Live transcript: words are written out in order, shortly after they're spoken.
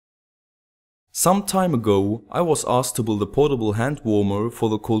Some time ago I was asked to build a portable hand warmer for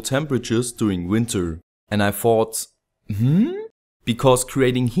the cold temperatures during winter. And I thought, Because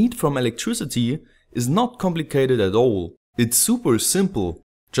creating heat from electricity is not complicated at all. It's super simple.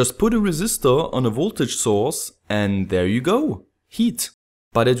 Just put a resistor on a voltage source and there you go, heat.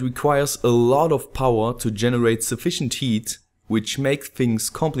 But it requires a lot of power to generate sufficient heat, which makes things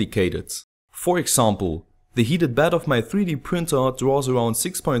complicated. For example, the heated bed of my 3D printer draws around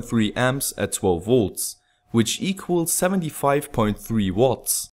 6.3 amps at 12 volts, which equals 75.3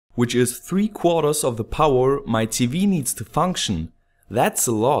 watts, which is 3/4 of the power my TV needs to function. That's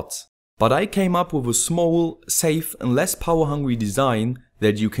a lot. But I came up with a small, safe and less power hungry design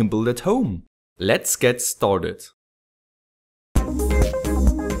that you can build at home. Let's get started.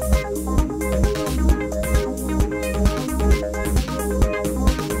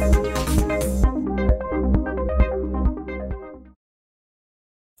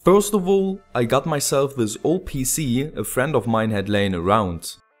 First of all, I got myself this old PC a friend of mine had laying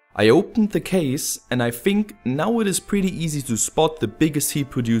around. I opened the case and I think now it is pretty easy to spot the biggest heat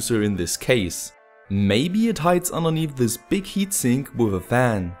producer in this case. Maybe it hides underneath this big heatsink with a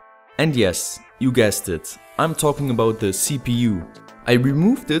fan. And yes, you guessed it, I'm talking about the CPU. I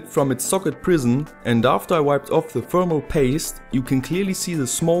removed it from its socket prison and after I wiped off the thermal paste, you can clearly see the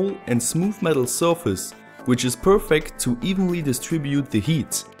small and smooth metal surface, which is perfect to evenly distribute the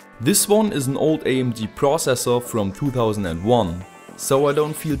heat. This one is an old AMD processor from 2001, so I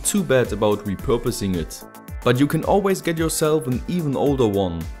don't feel too bad about repurposing it. But you can always get yourself an even older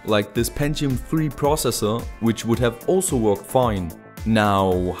one, like this Pentium 3 processor, which would have also worked fine.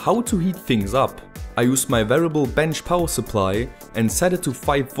 Now, how to heat things up? I used my variable bench power supply and set it to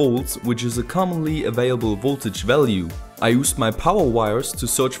 5 volts, which is a commonly available voltage value. I used my power wires to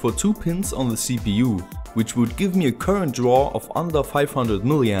search for 2 pins on the CPU, which would give me a current draw of under 500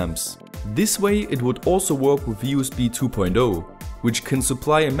 milliamps. This way it would also work with USB 2.0, which can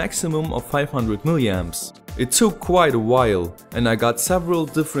supply a maximum of 500 milliamps. It took quite a while and I got several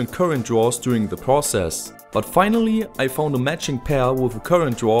different current draws during the process. But finally I found a matching pair with a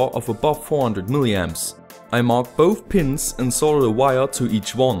current draw of above 400 milliamps. I marked both pins and soldered a wire to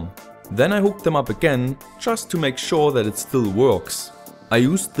each one. Then I hooked them up again just to make sure that it still works. I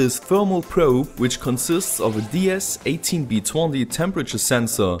used this thermal probe, which consists of a DS18B20 temperature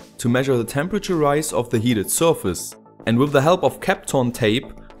sensor to measure the temperature rise of the heated surface. And with the help of Kapton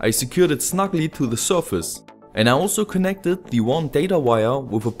tape, I secured it snugly to the surface. And I also connected the one data wire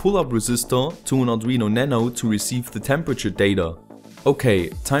with a pull-up resistor to an Arduino Nano to receive the temperature data. Okay,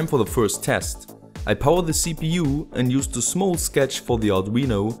 time for the first test. I powered the CPU and used a small sketch for the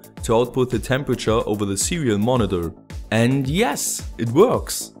Arduino to output the temperature over the serial monitor. And yes, it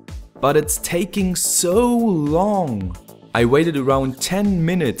works. But it's taking so long. I waited around 10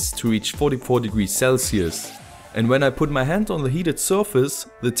 minutes to reach 44 degrees Celsius. And when I put my hand on the heated surface,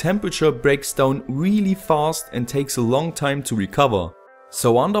 the temperature breaks down really fast and takes a long time to recover.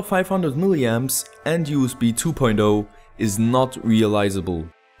 So under 500 milliamps and USB 2.0 is not realizable.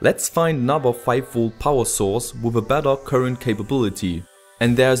 Let's find another 5 volt power source with a better current capability.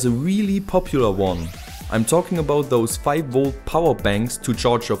 And there's a really popular one. I'm talking about those 5 volt power banks to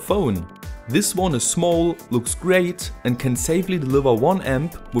charge your phone. This one is small, looks great and can safely deliver 1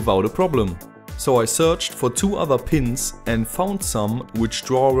 amp without a problem. So I searched for 2 other pins and found some which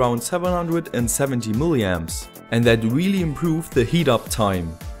draw around 770 milliamps. And that really improved the heat up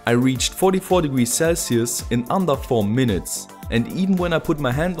time. I reached 44 degrees Celsius in under 4 minutes. And even when I put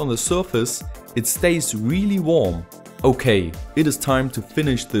my hand on the surface, it stays really warm. Okay, it is time to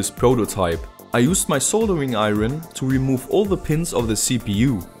finish this prototype. I used my soldering iron to remove all the pins of the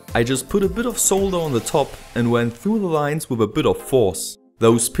CPU. I just put a bit of solder on the top and went through the lines with a bit of force.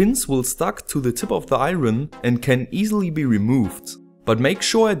 Those pins will stuck to the tip of the iron and can easily be removed. But make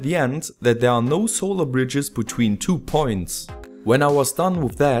sure at the end that there are no solder bridges between 2 points. When I was done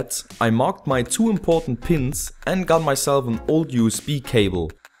with that, I marked my 2 important pins and got myself an old USB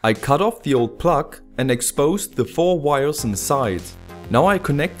cable. I cut off the old plug and exposed the 4 wires inside. Now I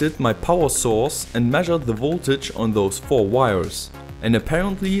connected my power source and measured the voltage on those 4 wires. And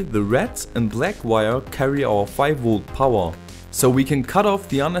apparently the red and black wire carry our 5 volt power. So we can cut off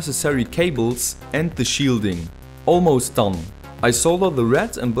the unnecessary cables and the shielding. Almost done. I soldered the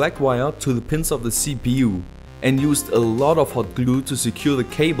red and black wire to the pins of the CPU and used a lot of hot glue to secure the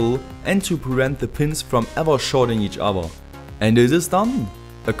cable and to prevent the pins from ever shorting each other. And it is done!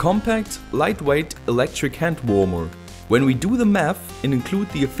 A compact, lightweight electric hand warmer. When we do the math and include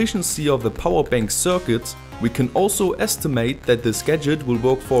the efficiency of the power bank circuit, we can also estimate that this gadget will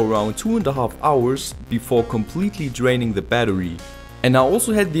work for around 2.5 hours before completely draining the battery. And I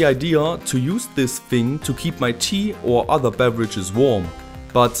also had the idea to use this thing to keep my tea or other beverages warm.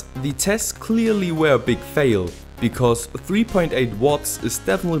 But the tests clearly were a big fail, because 3.8 watts is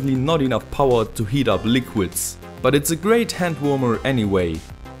definitely not enough power to heat up liquids. But it's a great hand warmer anyway.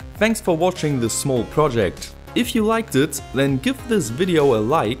 Thanks for watching this small project. If you liked it, then give this video a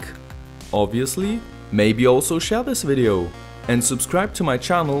like, obviously. Maybe also share this video and subscribe to my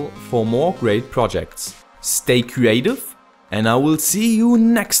channel for more great projects. Stay creative, and I will see you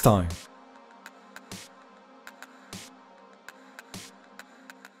next time.